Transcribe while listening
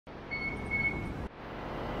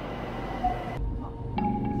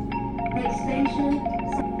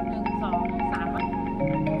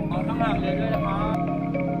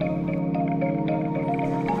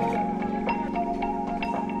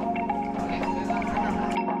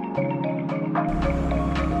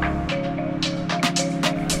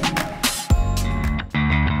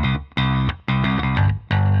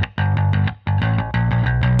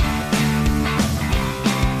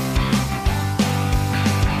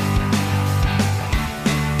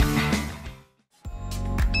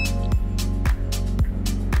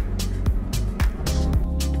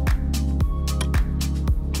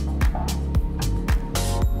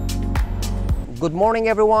Good morning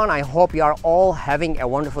everyone, I hope you are all having a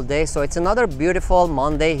wonderful day. So it's another beautiful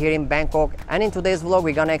Monday here in Bangkok, and in today's vlog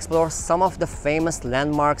we're gonna explore some of the famous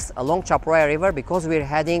landmarks along Chao Phraya River because we're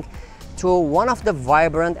heading to one of the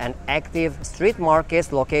vibrant and active street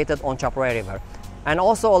markets located on Chao Phraya River. And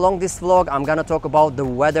also along this vlog I'm gonna talk about the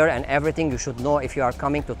weather and everything you should know if you are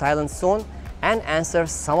coming to Thailand soon, and answer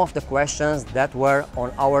some of the questions that were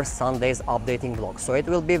on our Sunday's updating vlog. So it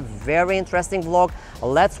will be very interesting vlog.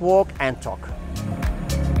 Let's walk and talk.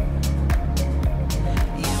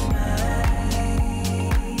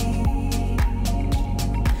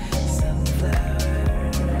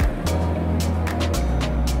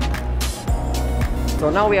 So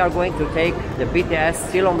now we are going to take the BTS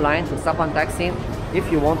Silom line to Sapan Taksin.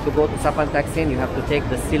 If you want to go to Sapan Taksin, you have to take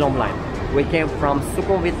the Silom line. We came from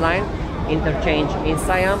Sukhumvit line, interchange in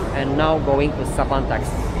Siam, and now going to Sapan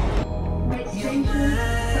Taksin.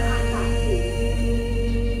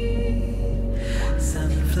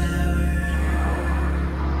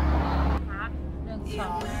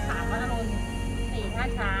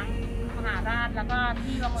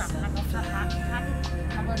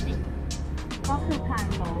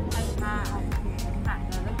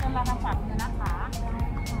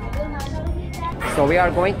 So we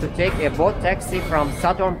are going to take a boat taxi from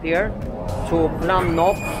Saturn Pier to Phlam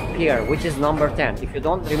Nop Pier, which is number 10. If you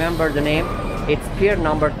don't remember the name, it's pier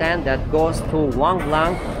number 10 that goes to Wang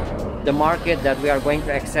Lang, the market that we are going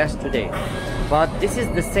to access today. But this is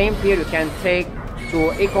the same pier you can take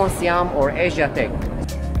to Icon Siam or Asiatek.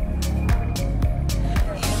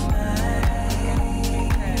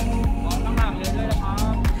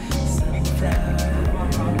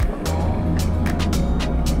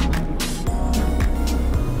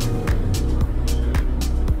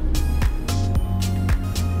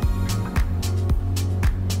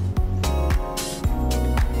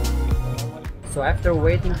 So after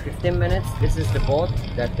waiting 15 minutes, this is the boat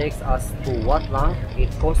that takes us to Wat Lang. It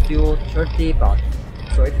costs you 30 baht.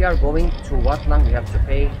 So if you are going to Wat Lang, you have to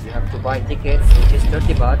pay, you have to buy tickets, which is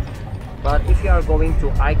 30 baht. But if you are going to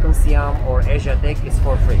Icon Siam or Asiatek, it's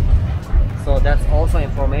for free. So that's also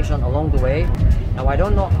information along the way. Now I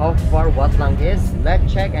don't know how far Wat Lang is.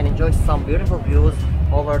 Let's check and enjoy some beautiful views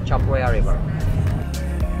over Chao Phraya River.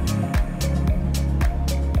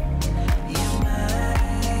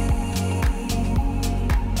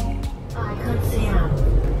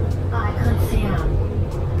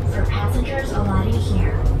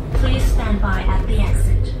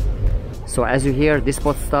 So as you hear, this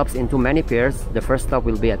boat stops into many piers. The first stop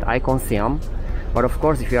will be at Icon Siam. But of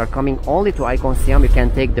course, if you are coming only to Icon Siam, you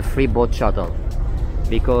can take the free boat shuttle.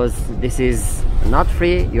 Because this is not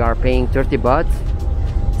free, you are paying 30 baht.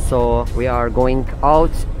 So we are going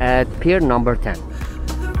out at pier number 10.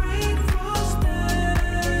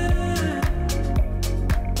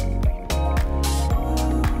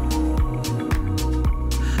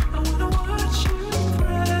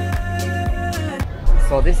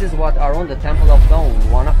 So this is what around the Temple of Dawn,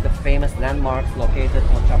 one of the famous landmarks located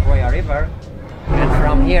on Chao Phraya River. And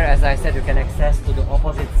from here, as I said, you can access to the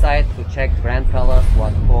opposite side to check Grand Palace,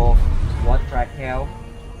 Wat Pho, Wat Phra Kaew.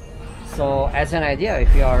 So as an idea,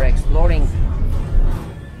 if you are exploring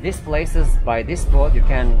these places by this boat, you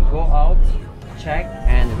can go out, check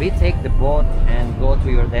and retake the boat and go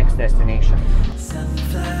to your next destination.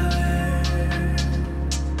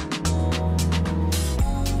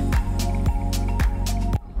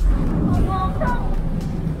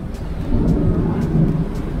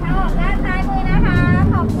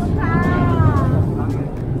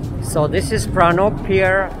 So this is Pranok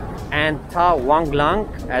Pier and Ta Wang Lang,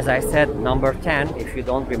 as I said, number 10, if you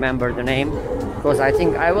don't remember the name, because I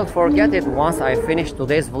think I will forget it once I finish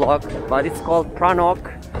today's vlog, but it's called Pranok,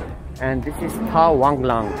 and this is Ta Wang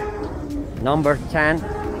Lang, number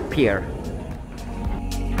 10 Pier.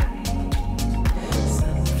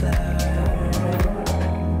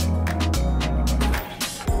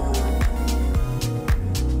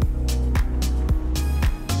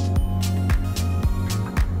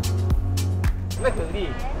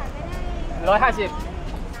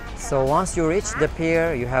 So once you reach the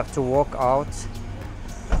pier, you have to walk out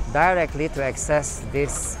directly to access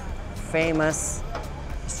this famous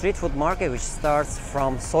street food market, which starts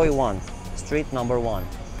from Soi 1, street number 1.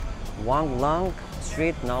 Wang Lang,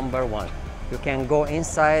 street number 1. You can go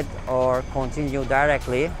inside or continue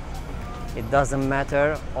directly. It doesn't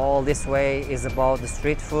matter. All this way is about the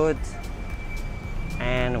street food.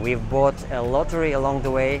 And we've bought a lottery along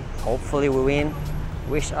the way. Hopefully we win.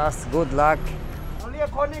 Wish us good luck.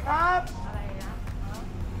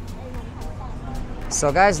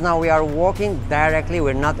 So guys, now we are walking directly.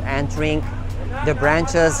 We're not entering the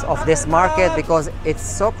branches of this market because it's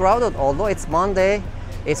so crowded. Although it's Monday,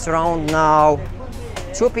 it's around now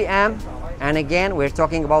 2 p.m. and again we're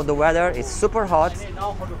talking about the weather. It's super hot.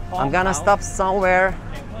 I'm gonna stop somewhere,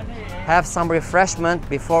 have some refreshment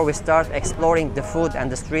before we start exploring the food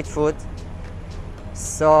and the street food.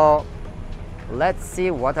 So let's see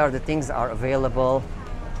what are the things are available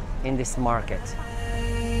in this market.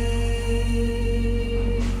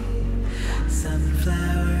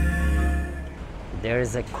 There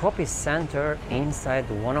is a copy center inside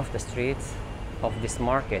one of the streets of this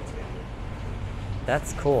market.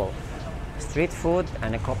 That's cool. Street food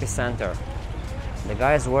and a copy center. The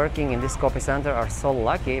guys working in this copy center are so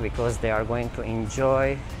lucky because they are going to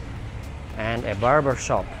enjoy and a barber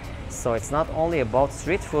shop. So it's not only about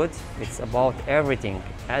street food, it's about everything.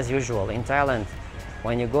 As usual in Thailand,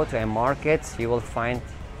 when you go to a market, you will find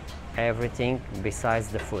everything besides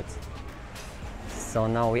the food. So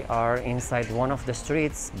now we are inside one of the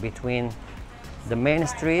streets between the main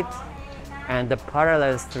street and the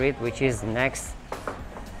parallel street, which is next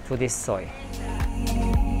to this Soi.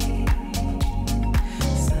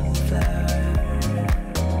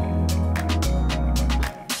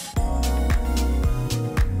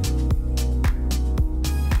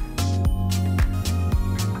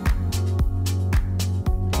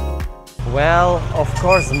 Well, of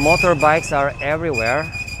course, motorbikes are everywhere.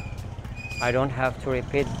 I don't have to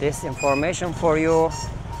repeat this information for you.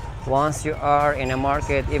 Once you are in a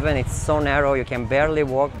market, even it's so narrow, you can barely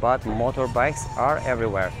walk, but motorbikes are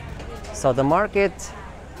everywhere. So the market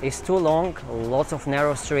is too long, lots of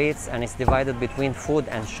narrow streets, and it's divided between food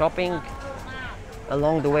and shopping.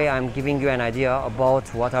 Along the way, I'm giving you an idea about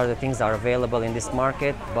what are the things that are available in this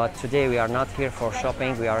market, but today we are not here for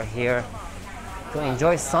shopping, we are here to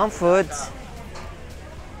enjoy some food.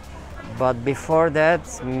 But before that,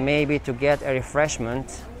 maybe to get a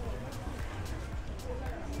refreshment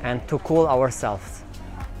and to cool ourselves.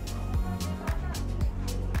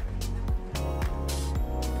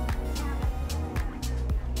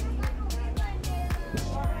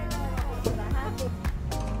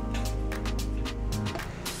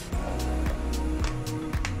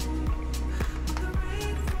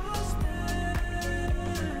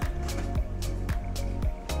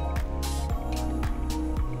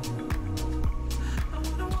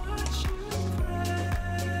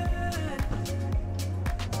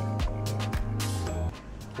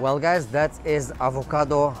 Well guys, that is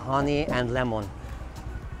avocado, honey and lemon.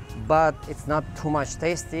 But it's not too much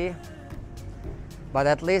tasty, but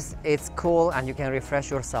at least it's cool and you can refresh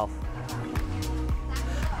yourself.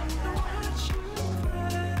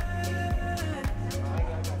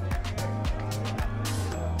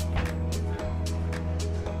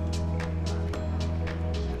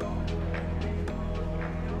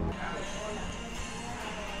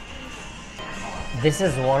 This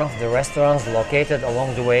is one of the restaurants located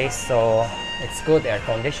along the way, so it's good air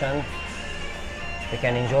conditioned. We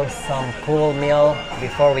can enjoy some cool meal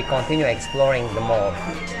before we continue exploring the mall.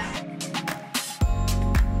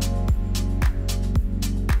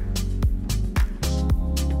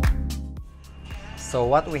 So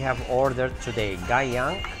what we have ordered today, gai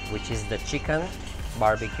yang, which is the chicken,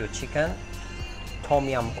 barbecue chicken, tom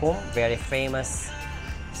yum kum, very famous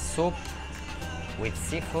soup with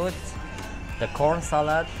seafood, the corn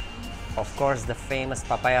salad, of course the famous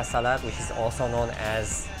papaya salad, which is also known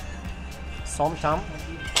as som tam,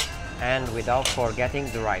 and without forgetting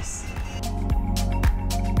the rice.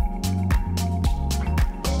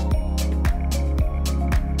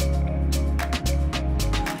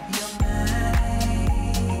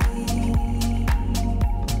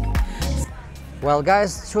 Well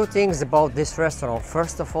guys, two things about this restaurant.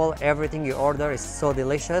 First of all, everything you order is so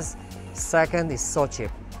delicious. Second, is so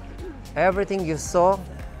cheap. Everything you saw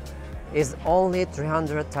is only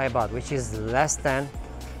 300 Thai baht, which is less than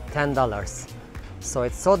 $10. So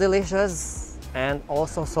it's so delicious and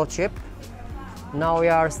also so cheap. Now we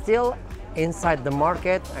are still inside the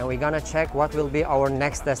market and we're gonna check what will be our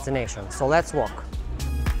next destination. So let's walk.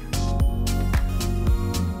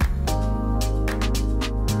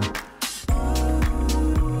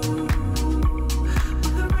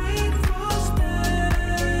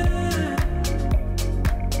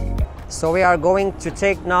 So we are going to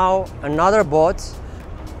take now another boat,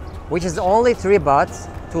 which is only 3 baht,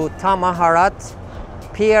 to Tamaharat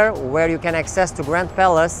Pier, where you can access to Grand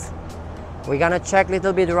Palace. We're gonna check a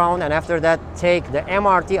little bit around, and after that take the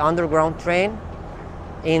MRT underground train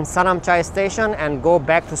in Sanamchai station and go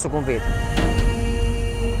back to Sukhumvit.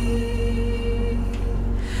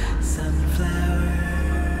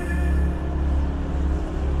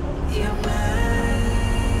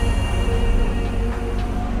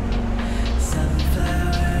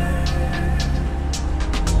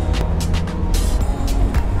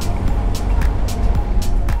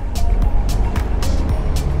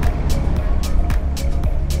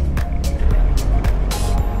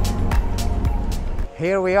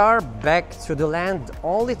 Here we are back to the land,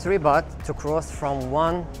 only 3 baht to cross from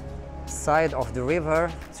one side of the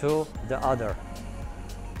river to the other.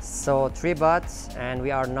 So 3 baht, and we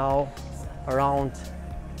are now around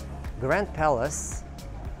Grand Palace.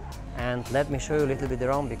 And let me show you a little bit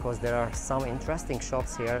around, because there are some interesting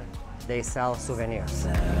shops here. They sell souvenirs.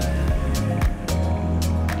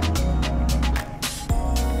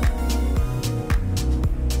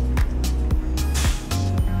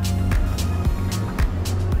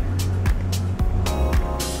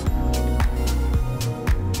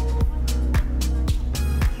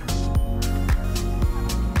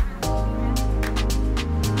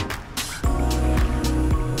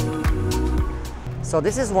 So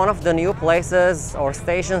this is one of the new places or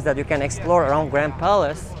stations that you can explore around Grand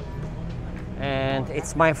Palace, and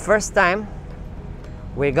it's my first time.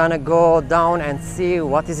 We're gonna go down and see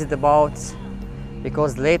what is it about,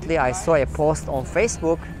 because lately I saw a post on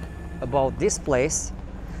Facebook about this place,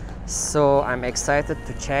 so I'm excited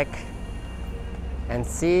to check and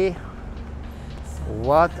see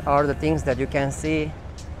what are the things that you can see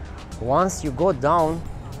once you go down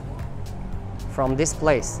from this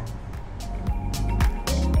place.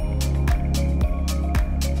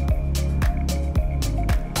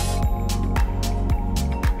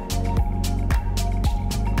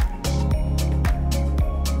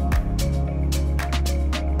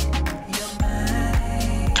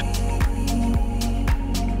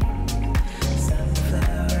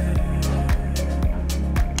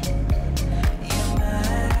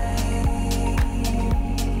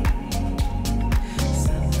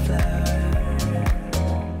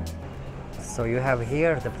 So you have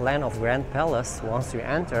here the plan of Grand Palace once you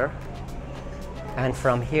enter, and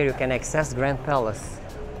from here you can access Grand Palace.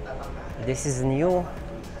 This is new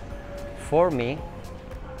for me,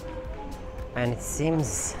 and it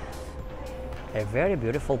seems a very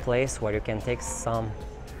beautiful place where you can take some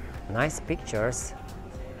nice pictures.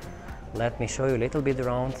 Let me show you a little bit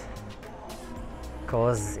around,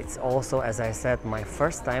 because it's also, as I said, my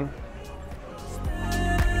first time.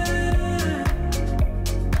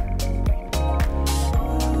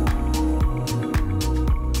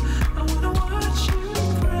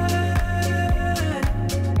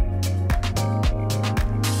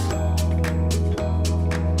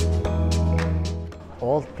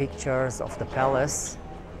 Old pictures of the palace.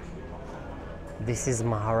 This is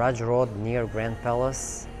Maharaj Road near Grand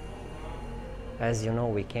Palace. As you know,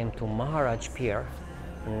 we came to Maharaj Pier.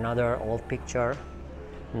 Another old picture,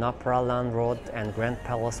 Napralan Road and Grand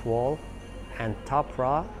Palace Wall, and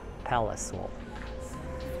Tapra Palace Wall.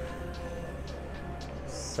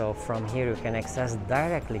 So from here you can access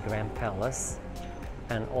directly Grand Palace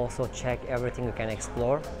and also check everything you can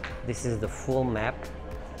explore. This is the full map,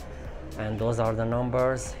 and those are the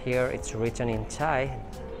numbers. Here it's written in Thai.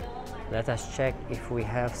 Let us check if we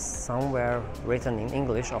have somewhere written in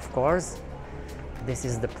English. Of course, this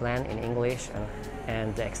is the plan in English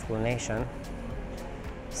and the explanation.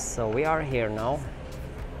 So we are here now,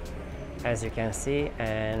 as you can see,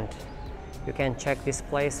 and you can check this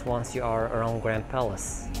place once you are around Grand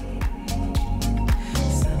Palace.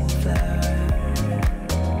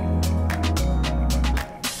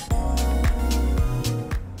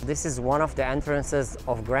 This is one of the entrances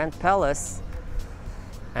of Grand Palace,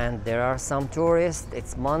 and there are some tourists.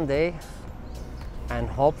 It's Monday, and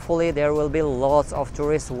hopefully there will be lots of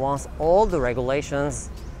tourists once all the regulations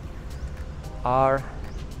are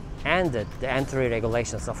ended, the entry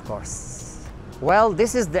regulations, of course. Well,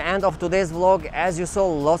 this is the end of today's vlog. As you saw,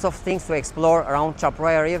 lots of things to explore around Chao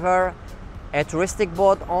Phraya River. A touristic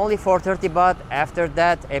boat only for 30 baht. After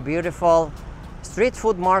that, a beautiful street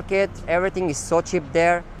food market. Everything is so cheap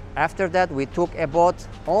there. After that, we took a boat,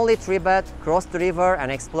 only 3 baht, crossed the river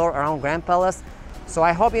and explored around Grand Palace. So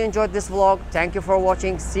I hope you enjoyed this vlog. Thank you for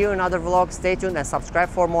watching. See you in another vlog. Stay tuned and subscribe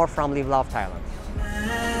for more from Live Love Thailand.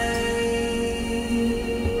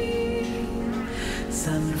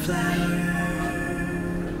 Sunflower.